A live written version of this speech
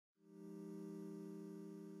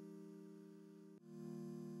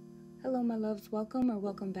Hello my loves,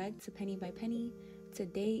 welcome back to Penny by Penny.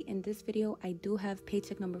 Today in this video I do have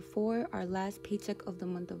paycheck number 4, our last paycheck of the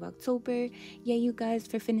month of October. Yay you guys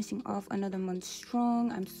for finishing off another month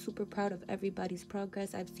strong. I'm super proud of everybody's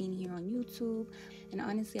progress I've seen here on YouTube, and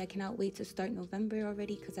honestly I cannot wait to start November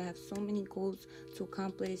already because I have so many goals to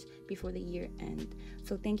accomplish before the year end.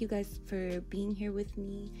 So thank you guys for being here with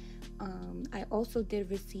me. I also did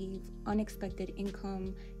receive unexpected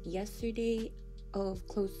income yesterday of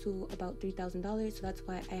close to about $3,000, so that's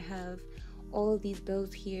why I have all of these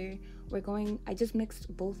bills here. I just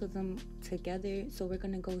mixed both of them together, so we're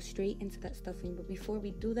gonna go straight into that stuffing. But before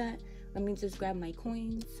we do that, let me just grab my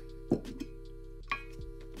coins.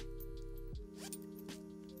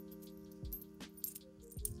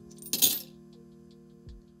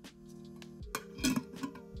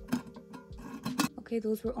 Okay,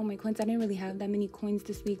 those were all my coins. I didn't really have that many coins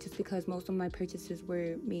this week just because most of my purchases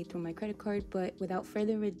were made through my credit card. But without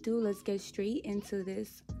further ado, let's get straight into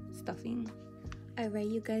this stuffing. Alright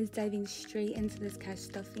you guys, diving straight into this cash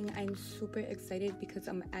stuffing. I'm super excited because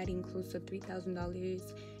I'm adding close to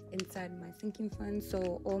 $3,000 inside my sinking fund.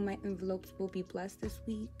 So all my envelopes will be blessed this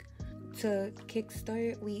week. To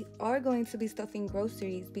kickstart, we are going to be stuffing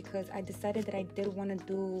groceries because I decided that I did want to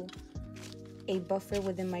do a buffer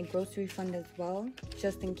within my grocery fund as well,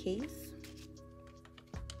 just in case.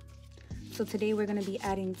 So today we're going to be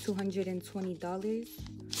adding $220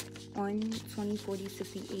 on 20, 40,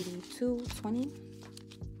 60, 82, 20.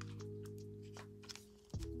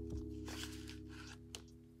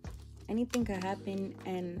 Anything could happen,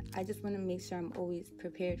 and I just want to make sure I'm always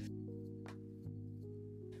prepared.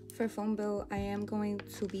 For phone bill, I am going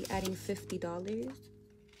to be adding $50.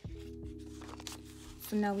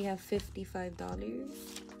 So now we have $55.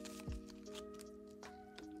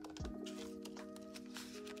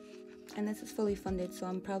 And this is fully funded, so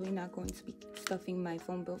I'm probably not going to be stuffing my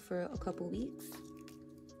phone bill for a couple weeks.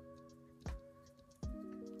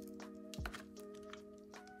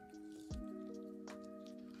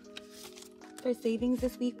 For savings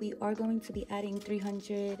this week, we are going to be adding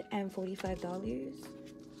 $345.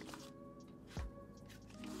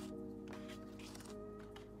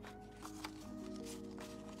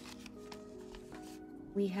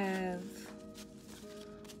 We have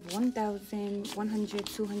 1,000, 100,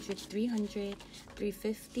 200, 300,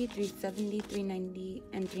 350, 370, 390,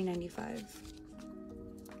 and 395.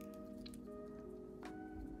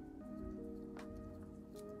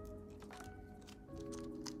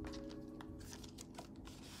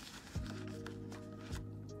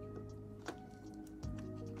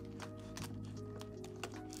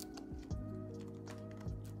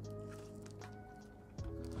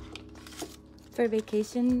 For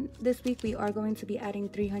vacation this week, we are going to be adding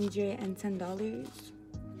 $310.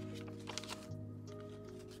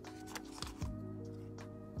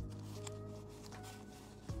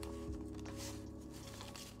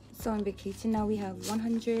 So on vacation now we have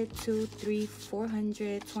 100, 2, 3,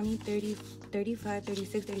 400, 20, 30, 35,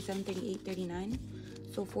 36, 37, 38, 39.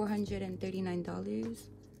 So $439.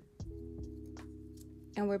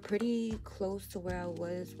 And we're pretty close to where I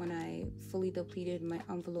was when I fully depleted my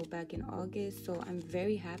envelope back in August, so I'm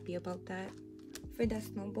very happy about that. For that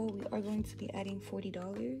snowball, we are going to be adding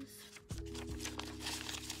 $40.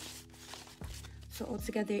 So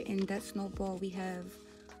altogether in that snowball, we have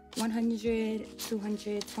 100,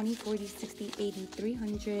 200, 20, 40, 60, 80,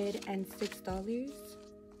 $306.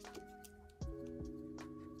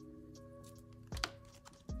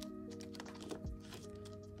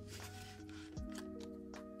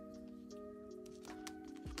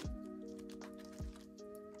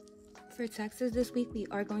 For taxes this week, we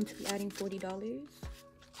are going to be adding $40.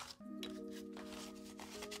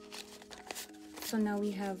 So now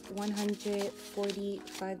we have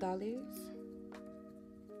 $145.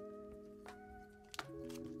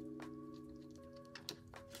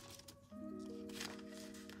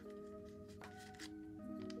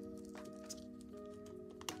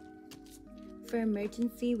 For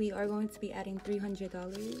emergency, we are going to be adding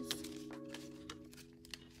 $300.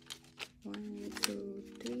 1, 2,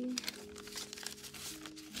 3.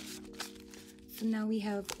 So now we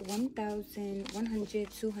have 1,000, 100,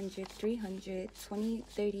 200, 300, 20,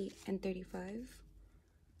 30, and 35.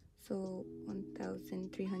 So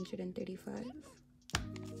 1,335.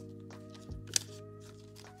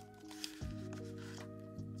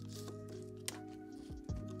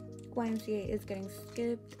 YMCA is getting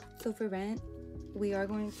skipped. So for rent, we are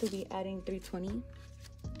going to be adding $320.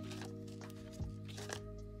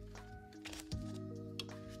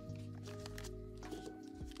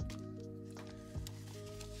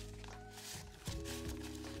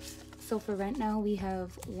 So for rent now, we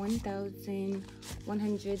have 1,000,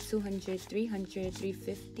 100, 200, 300,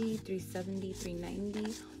 350, 370,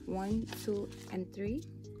 390, 1, 2, and 3.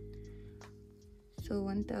 So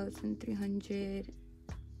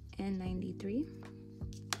 1,393.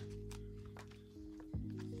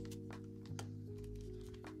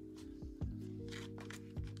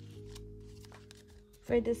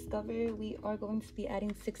 For Discover, we are going to be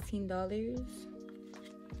adding $16.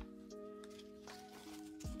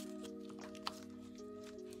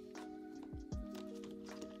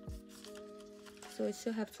 So it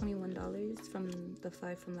should have $21 from the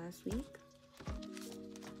 5 from last week.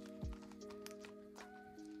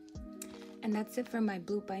 And that's it for my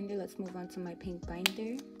blue binder. Let's move on to my pink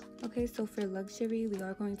binder. Okay, so for luxury, we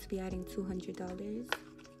are going to be adding $200.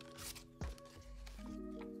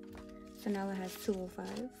 So now it has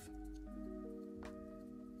 205.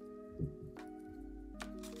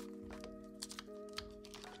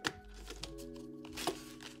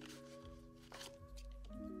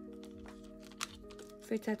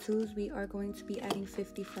 For tattoos, we are going to be adding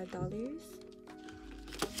 $55.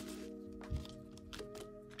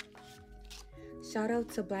 Shout out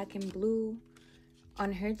to Black and Blue.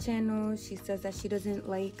 On her channel, she says that she doesn't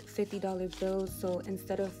like $50 bills, so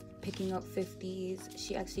instead of picking up 50s,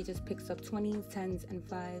 she actually just picks up 20s, 10s, and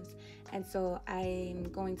 5s. And so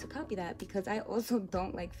I'm going to copy that because I also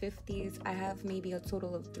don't like 50s. I have maybe a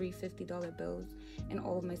total of 3 $50 bills in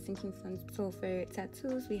all of my sinking funds. So for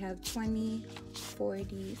tattoos, we have 20,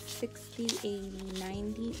 40, 60, 80,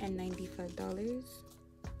 90, and $95.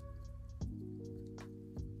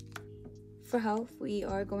 For health, we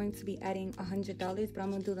are going to be adding $100, but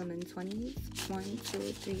I'm gonna do them in 20s. 1,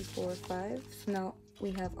 2, 3, 4, 5. So now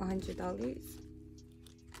we have $100.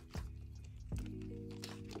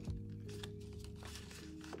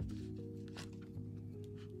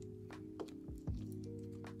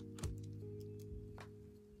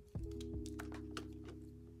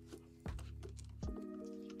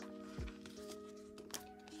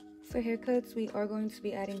 For haircuts, we are going to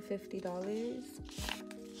be adding $50.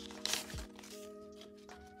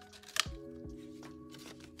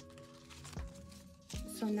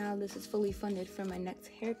 So now this is fully funded for my next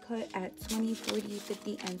haircut at 20, 40,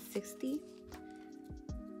 50, and 60.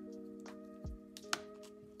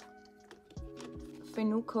 For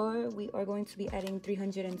new car, we are going to be adding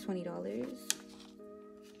 $320.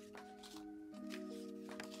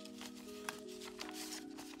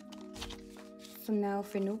 So now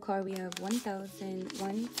for new car, we have 1,000,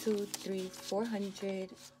 1, 2, 3,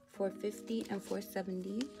 400, 450, and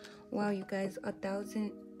 470. Wow, you guys,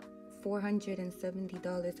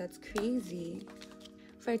 $1,470. That's crazy.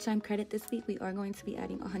 For our time credit this week, we are going to be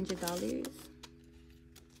adding $100.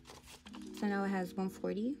 So now it has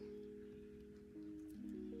 140.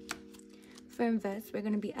 For invest, we're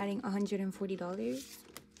going to be adding $140.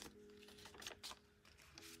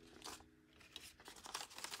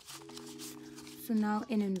 So now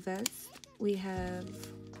in invest, we have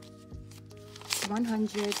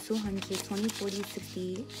 100, 200, 20, 40,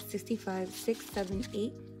 60, 65, 6, 7,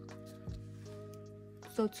 8.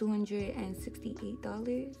 So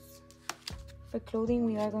 $268. For clothing,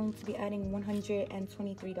 we are going to be adding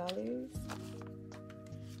 $123.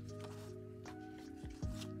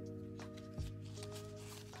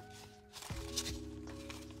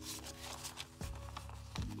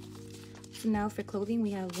 So now for clothing, we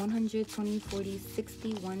have 100, 20, 40,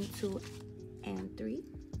 60, 1, 2, and 3.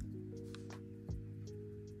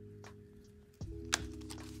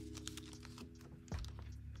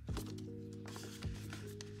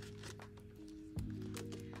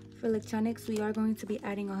 For electronics, we are going to be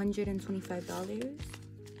adding $125.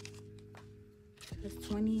 That's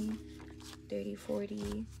 20, 30,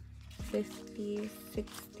 40, 50,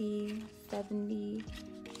 60, 70,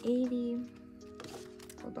 80.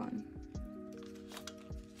 Hold on.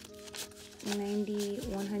 90,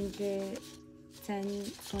 100,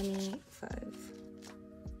 10, 25.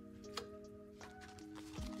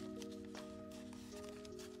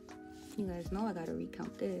 You guys know I gotta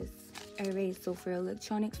recount this. Alright, so for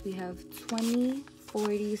electronics, we have 20,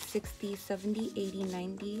 40, 60, 70, 80,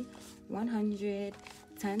 90, 100,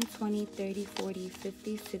 10, 20, 30, 40,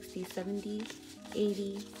 50, 60, 70,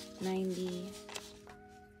 80, 90,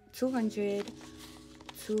 200,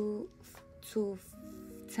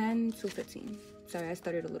 10, 215. Sorry, I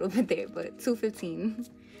started a little bit there, but 215.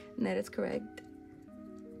 That is correct.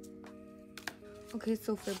 Okay,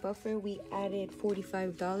 so for buffer, we added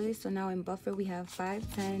 $45. So now in buffer, we have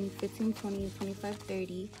 5, 10, 15, 20, 25,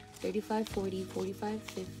 30, 35, 40, 45,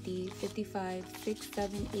 50, 55, 6,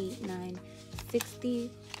 7, 8, 9,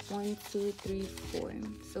 60, 1, 2, 3, 4.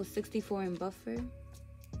 So 64 in buffer.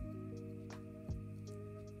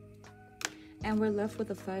 And we're left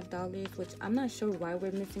with a $5, which I'm not sure why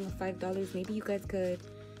we're missing a $5. Maybe you guys could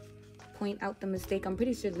point out the mistake. I'm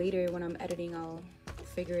pretty sure later when I'm editing I'll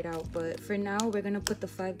figure it out, but for now we're gonna put the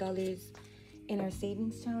 $5 in our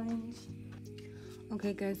savings challenge.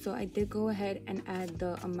 Okay guys, so I did go ahead and add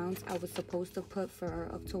the amounts I was supposed to put for our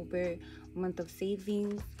October month of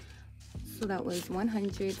savings. So that was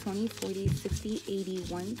 100, 20, 40, 60, 80,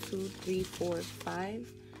 1, 2, 3, 4,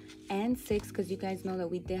 5, and 6, because you guys know that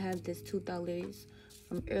we did have this $2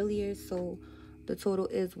 from earlier. So the total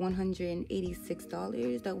is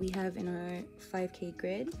 $186 that we have in our 5K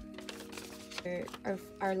grid.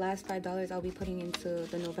 Our last $5 I'll be putting into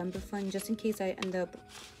the November fund, just in case I end up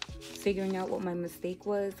figuring out what my mistake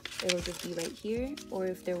was. It'll just be right here, or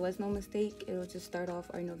if there was no mistake, it'll just start off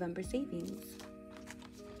our November savings.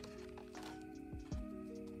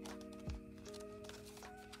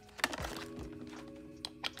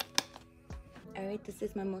 Alright, this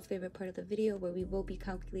is my most favorite part of the video, where we will be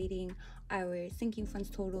calculating our sinking funds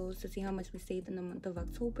totals to see how much we saved in the month of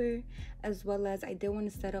October, as well as I did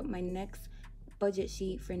want to set up my next budget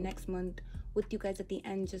sheet for next month with you guys at the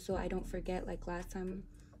end, just so I don't forget like last time.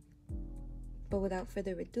 But without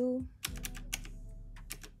further ado,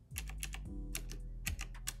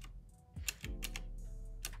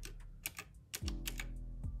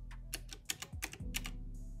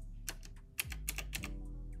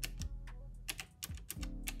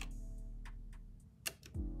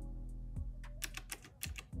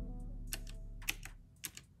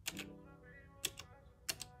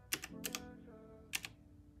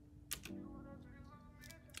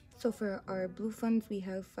 so for our blue funds, we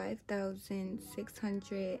have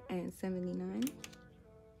 5,679.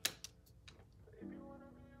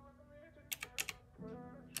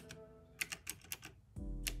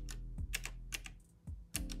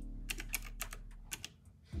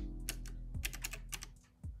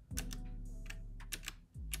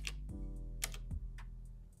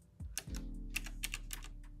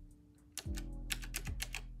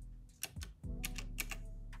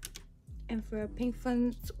 And for our pink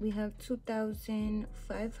funds, we have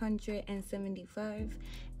 2,575,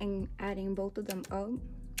 and adding both of them up,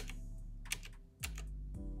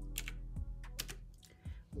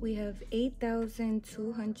 we have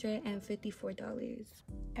 $8,254.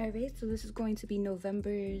 Alright, so this is going to be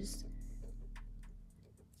November's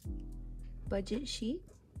budget sheet.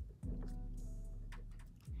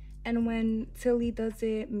 And when Tilly Does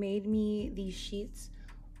It made me these sheets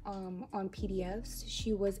on PDFs,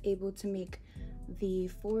 she was able to make the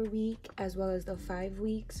 4-week as well as the 5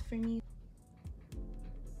 weeks for me.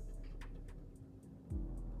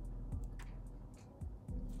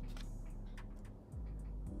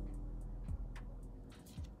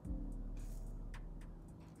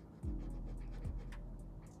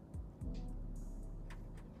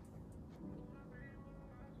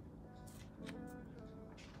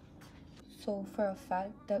 So for a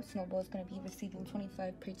fact that Snowball is going to be receiving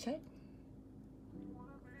 $25 per check.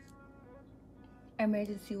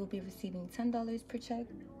 Emergency will be receiving $10 per check.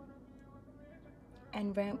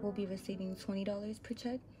 And Rent will be receiving $20 per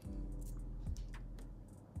check.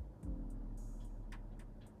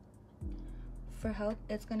 For Health,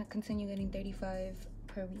 it's going to continue getting $35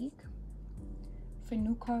 per week. For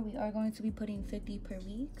New Car, we are going to be putting $50 per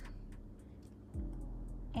week.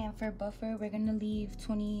 And for Buffer, we're going to leave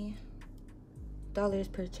 $20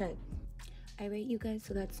 per check. Alright you guys,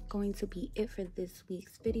 so that's going to be it for this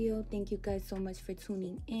week's video. Thank you guys so much for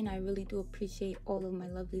tuning in. I really do appreciate all of my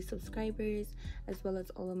lovely subscribers, as well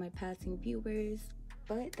as all of my passing viewers.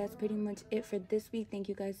 But that's pretty much it for this week. Thank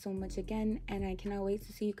you guys so much again, and I cannot wait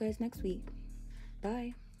to see you guys next week.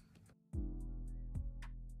 Bye.